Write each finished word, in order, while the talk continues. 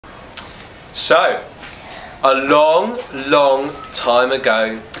So, a long, long time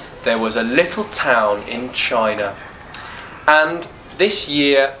ago, there was a little town in China. And this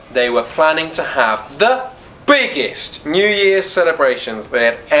year, they were planning to have the biggest New Year's celebrations they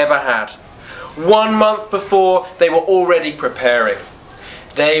had ever had. 1 month before, they were already preparing.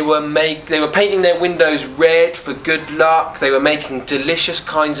 They were painting their windows red for good luck. They were making delicious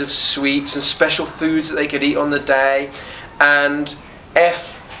kinds of sweets and special foods that they could eat on the day. And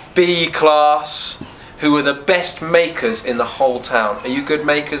FB class, who were the best makers in the whole town. Are you good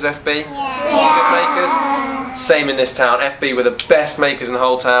makers, FB? Yeah. Are you good makers? Same in this town. FB were the best makers in the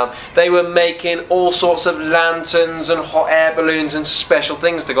whole town. They were making all sorts of lanterns and hot air balloons and special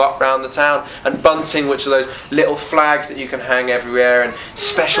things to go up around the town. And bunting, which are those little flags that you can hang everywhere, and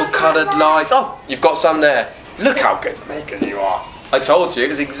special coloured lights. Oh, you've got some there. Look how good makers you are. I told you, it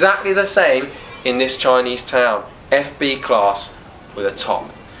was exactly the same in this Chinese town. FB class with a top.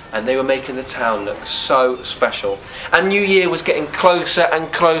 And they were making the town look so special. And New Year was getting closer and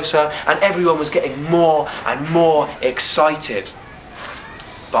closer, and everyone was getting more and more excited.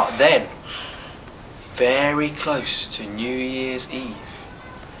 But then, very close to New Year's Eve,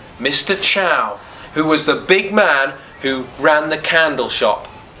 Mr. Chow, who was the big man who ran the candle shop,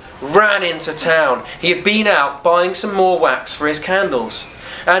 ran into town. He had been out buying some more wax for his candles.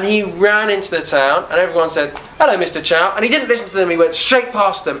 And he ran into the town, and everyone said, "Hello, Mr. Chow." And he didn't listen to them, he went straight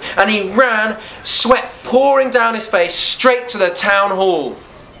past them. And he ran, sweat pouring down his face, straight to the town hall,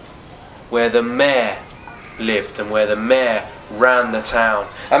 where the mayor lived and where the mayor ran the town.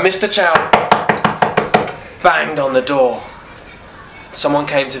 And Mr. Chow banged on the door. Someone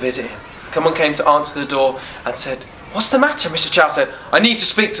came to visit him. Someone came to answer the door and said, "What's the matter?" Mr. Chow said, "I need to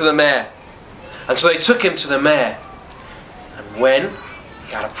speak to the mayor." And so they took him to the mayor. And when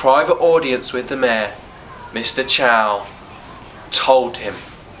he had a private audience with the mayor, Mr. Chow told him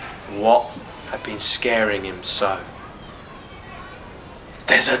what had been scaring him so.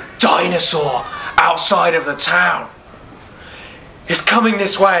 "There's a dinosaur outside of the town. It's coming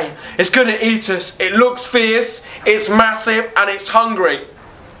this way. It's going to eat us. It looks fierce, it's massive, and it's hungry."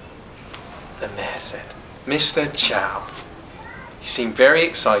 The mayor said, "Mr. Chow, you seem very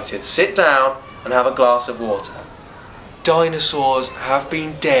excited. Sit down and have a glass of water. Dinosaurs have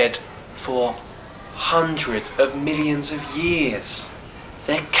been dead for hundreds of millions of years.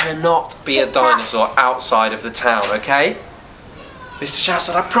 There cannot be a dinosaur outside of the town, okay?" Mr. Chow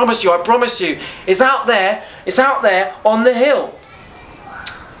said, I promise you, it's out there on the hill.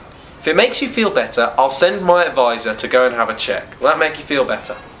 If it makes you feel better, I'll send my advisor to go and have a check. Will that make you feel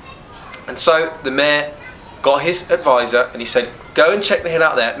better?" And so the mayor got his advisor and he said, "Go and check the hill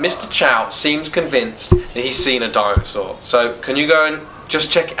out there. Mr. Chow seems convinced that he's seen a dinosaur. So can you go and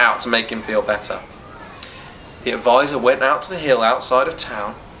just check it out to make him feel better?" The advisor went out to the hill outside of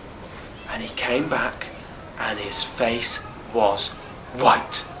town, and he came back and his face was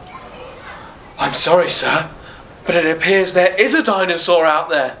white. "I'm sorry, sir, but it appears there is a dinosaur out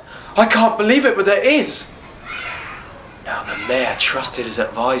there. I can't believe it, but there is." Now the mayor trusted his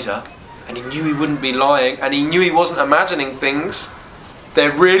advisor, and he knew he wouldn't be lying, and he knew he wasn't imagining things.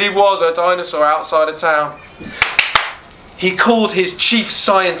 There really was a dinosaur outside of town. He called his chief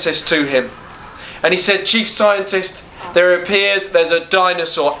scientist to him, and he said, "Chief scientist, there appears there's a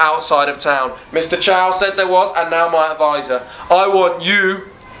dinosaur outside of town. Mr. Chow said there was, and now my advisor. I want you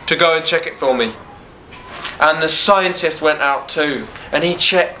to go and check it for me." And the scientist went out too, and he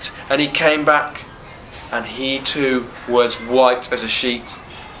checked, and he came back, and he too was white as a sheet.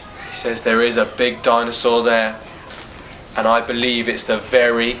 He says, "There is a big dinosaur there, and I believe it's the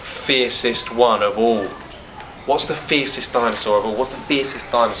very fiercest one of all." What's the fiercest dinosaur of all? What's the fiercest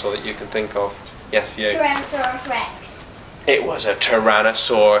dinosaur that you can think of? Yes, you. Tyrannosaurus Rex. It was a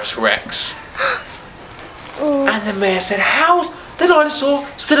Tyrannosaurus Rex. And the mayor said, "How's the dinosaur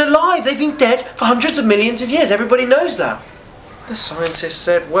still alive? They've been dead for hundreds of millions of years. Everybody knows that." The scientist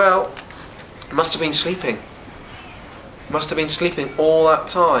said, "Well, he must have been sleeping. Must have been sleeping all that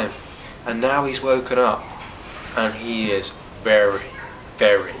time. And now he's woken up. And he is very,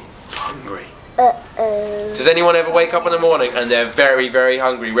 very hungry." Does anyone ever wake up in the morning and they're very, very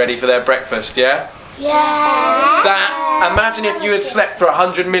hungry, ready for their breakfast, yeah? Yeah. Imagine if you had slept for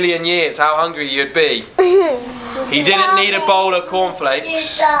 100 million years, how hungry you'd be. He didn't need a bowl of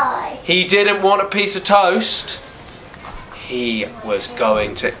cornflakes. He didn't want a piece of toast. He was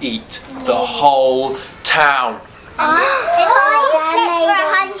going to eat the whole town.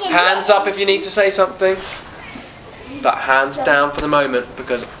 Hands up if you need to say something. But hands down for the moment,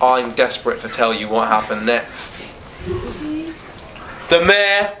 because I'm desperate to tell you what happened next. The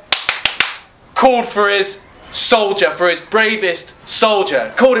mayor called for his soldier, for his bravest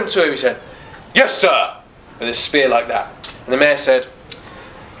soldier. Called him to him, he said, "Yes, sir," with his spear like that. And the mayor said,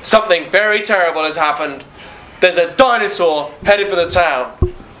 "Something very terrible has happened. There's a dinosaur headed for the town.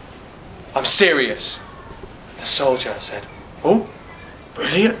 I'm serious." The soldier said, "Oh,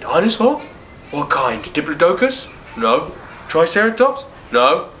 really? A dinosaur? What kind? Diplodocus? No. Triceratops?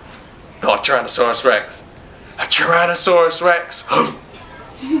 No. Not Tyrannosaurus Rex. A Tyrannosaurus Rex."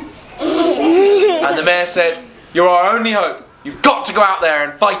 And the mayor said, "You're our only hope. You've got to go out there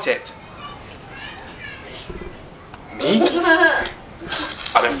and fight it." Me?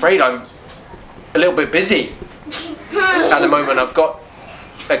 I'm afraid I'm a little bit busy. At the moment I've got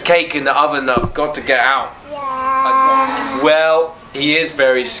a cake in the oven that I've got to get out. Yeah. Well, he is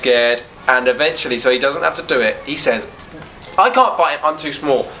very scared, and eventually, so he doesn't have to do it, he says, "I can't fight him, I'm too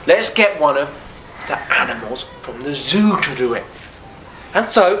small. Let's get one of the animals from the zoo to do it." And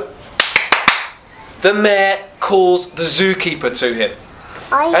so, the mayor calls the zookeeper to him.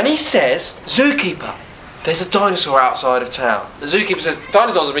 And he says, "Zookeeper, there's a dinosaur outside of town." The zookeeper says,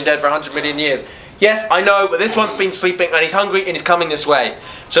 "Dinosaurs have been dead for 100 million years. Yes, I know, but this one's been sleeping and he's hungry and he's coming this way.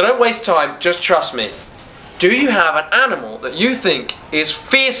 So don't waste time, just trust me. Do you have an animal that you think is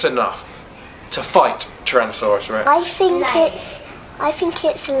fierce enough to fight Tyrannosaurus Rex?" I think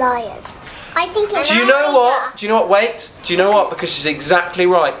it's a lion. I think it's Do you know what? Do you know what? Wait. Do you know what? Because she's exactly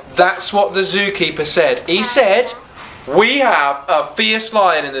right. That's what the zookeeper said. He said, "We have a fierce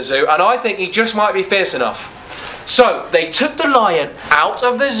lion in the zoo and I think he just might be fierce enough." So they took the lion out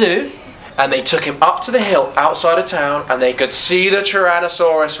of the zoo and they took him up to the hill outside of town and they could see the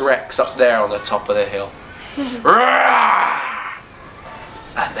Tyrannosaurus Rex up there on the top of the hill.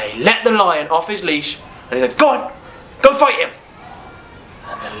 And they let the lion off his leash and he said, "Go on, go fight him."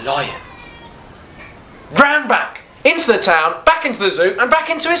 And the lion ran back into the town, back into the zoo and back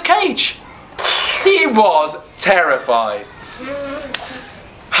into his cage. He was terrified.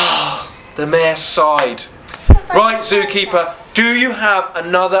 The mayor sighed. "Right, zookeeper, do you have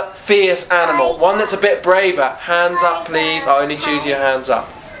another fierce animal? One that's a bit braver? Hands up, please. I only choose your hands up."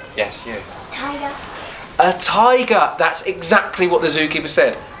 "Yes, you." Tiger. A tiger. That's exactly what the zookeeper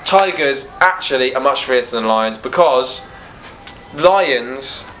said. Tigers actually are much fiercer than lions because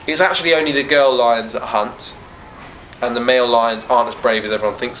lions, it's actually only the girl lions that hunt and the male lions aren't as brave as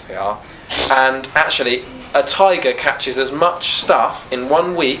everyone thinks they are. And actually a tiger catches as much stuff in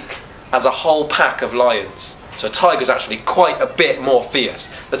 1 week as a whole pack of lions. So a tiger's actually quite a bit more fierce.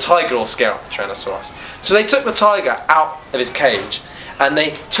 The tiger will scare off the Tyrannosaurus. So they took the tiger out of his cage and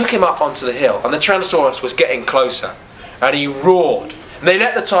they took him up onto the hill and the Tyrannosaurus was getting closer and he roared. And they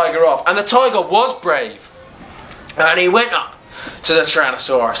let the tiger off and the tiger was brave and he went up to the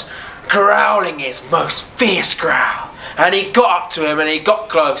Tyrannosaurus growling his most fierce growl and he got up to him and he got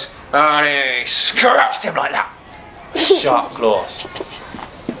close and he scratched him like that. Sharp claws.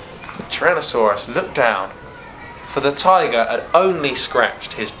 The Tyrannosaurus looked down, for the tiger had only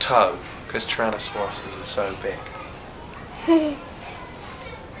scratched his toe because Tyrannosauruses are so big.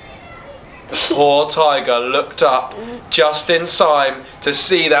 The poor tiger looked up just in time to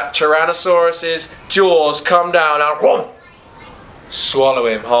see that Tyrannosaurus's jaws come down and whoom, swallow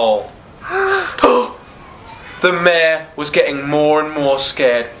him whole. The mayor was getting more and more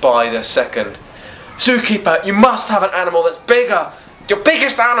scared by the second. "Zookeeper, you must have an animal that's bigger. Your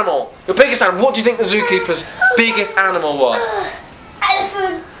biggest animal. Your biggest animal." What do you think the zookeeper's biggest animal was?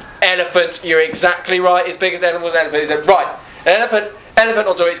 Elephant. Elephant. You're exactly right. His biggest animal was elephant. He said, "Right, elephant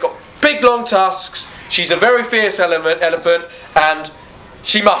will do it. He's got big long tusks. She's a very fierce elephant, and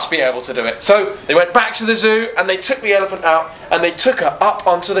she must be able to do it." So they went back to the zoo and they took the elephant out and they took her up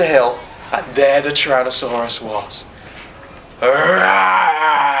onto the hill and there the Tyrannosaurus was.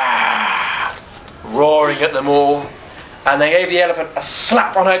 Roaring at them all. And they gave the elephant a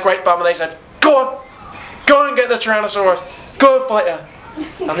slap on her great bum and they said, "Go on, go and get the Tyrannosaurus. Go and fight her."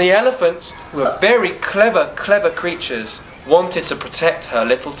 And the elephants, who were very clever creatures, wanted to protect her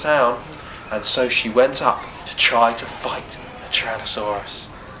little town. And so she went up to try to fight the Tyrannosaurus.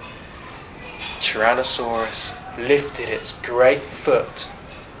 Tyrannosaurus lifted its great foot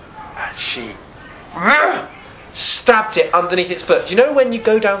and she stabbed it underneath its foot. Do you know when you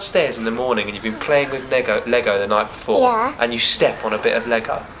go downstairs in the morning and you've been playing with Lego the night before, Yeah. and you step on a bit of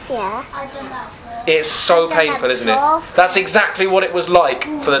Lego? Yeah. I've done that before. It's so painful, isn't it? That's exactly what it was like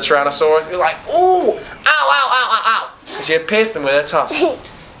for the Tyrannosaurus. It was like, "Ooh, ow, ow, ow, ow, ow," and she had pierced them with her tusk. It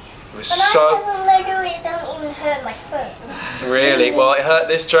was When so... I have a Lego, it don't even hurt my foot. Really? Well, it hurt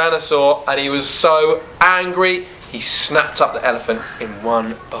this Tyrannosaur and he was so angry, he snapped up the elephant in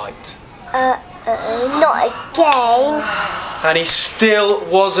one bite. Not again. And he still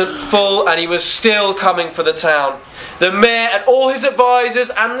wasn't full, and he was still coming for the town. The mayor and all his advisors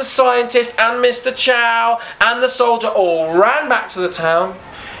and the scientist and Mr. Chow and the soldier all ran back to the town,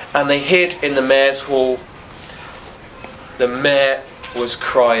 and they hid in the mayor's hall. The mayor was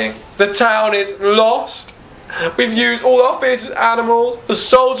crying. The town is lost. We've used all our fiercest animals. The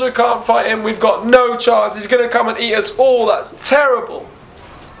soldier can't fight him. We've got no chance. He's going to come and eat us all. That's terrible.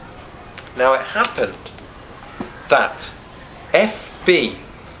 Now it happened that FB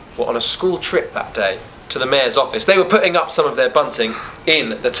were on a school trip that day to the mayor's office. They were putting up some of their bunting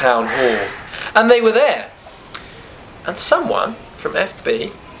in the town hall. And they were there. And someone from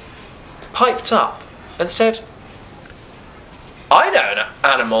FB piped up and said, I know an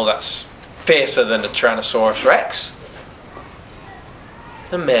animal that's fiercer than the Tyrannosaurus Rex.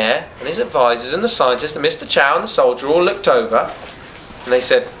 The mayor and his advisors and the scientist and Mr. Chow and the soldier all looked over and they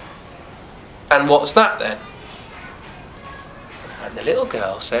said, and what's that then? And the little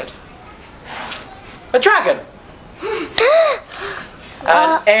girl said, a dragon.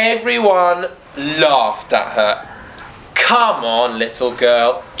 And everyone laughed at her. Come on, little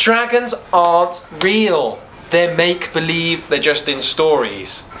girl. Dragons aren't real. They're make-believe. They're just in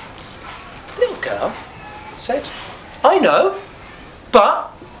stories. The little girl said, I know,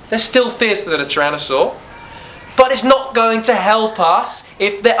 but they're still fiercer than a tyrannosaur. But it's not going to help us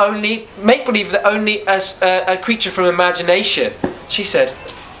if they're only make-believe, they're only a creature from imagination. She said,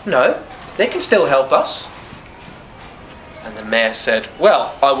 no, they can still help us. And the mayor said,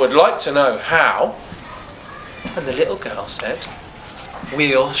 well, I would like to know how. And the little girl said,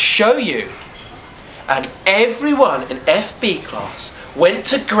 we'll show you. And everyone in FB class went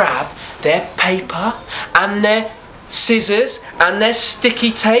to grab their paper and their scissors and their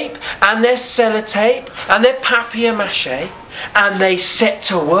sticky tape and their sellotape and their papier-mâché, and they set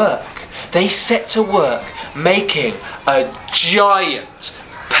to work. They set to work making a giant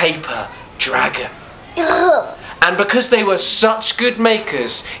paper dragon. And because they were such good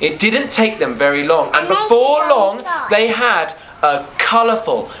makers, it didn't take them very long. And before long, they had a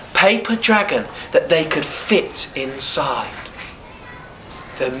colourful paper dragon that they could fit inside.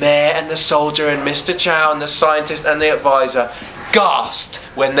 The mayor and the soldier and Mr. Chow and the scientist and the advisor gasped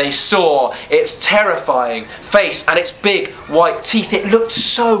when they saw its terrifying face and its big white teeth. It looked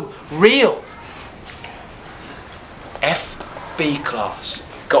so real. FB class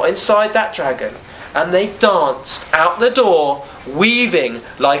got inside that dragon and they danced out the door, weaving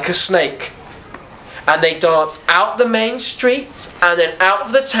like a snake. And they danced out the main street and then out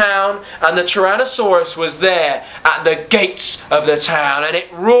of the town, and the Tyrannosaurus was there at the gates of the town, and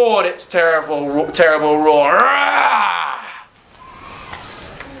it roared its terrible roar.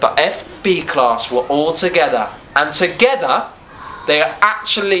 But FB class were all together, and together they are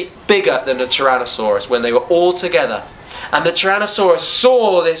actually bigger than the Tyrannosaurus when they were all together. And the Tyrannosaurus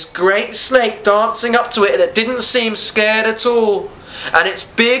saw this great snake dancing up to it that didn't seem scared at all, and its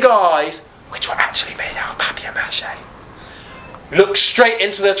big eyes, which were actually made out of papier-mâché, looked straight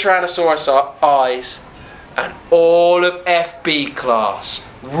into the Tyrannosaurus' eyes, and all of FB class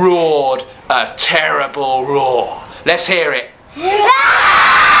roared a terrible roar. Let's hear it. Louder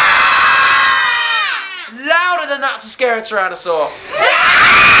than that to scare a Tyrannosaur.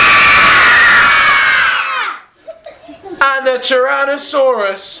 And the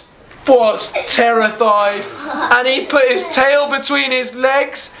Tyrannosaurus was terrified, and he put his tail between his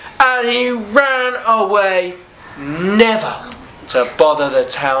legs and he ran away, never to bother the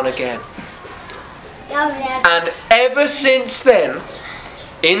town again. And ever since then,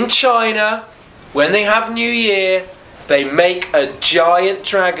 in China, when they have New Year, they make a giant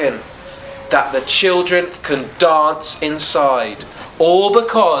dragon that the children can dance inside. All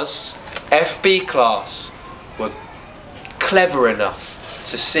because FB class were clever enough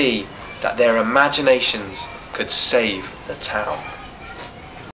to see that their imaginations could save the town.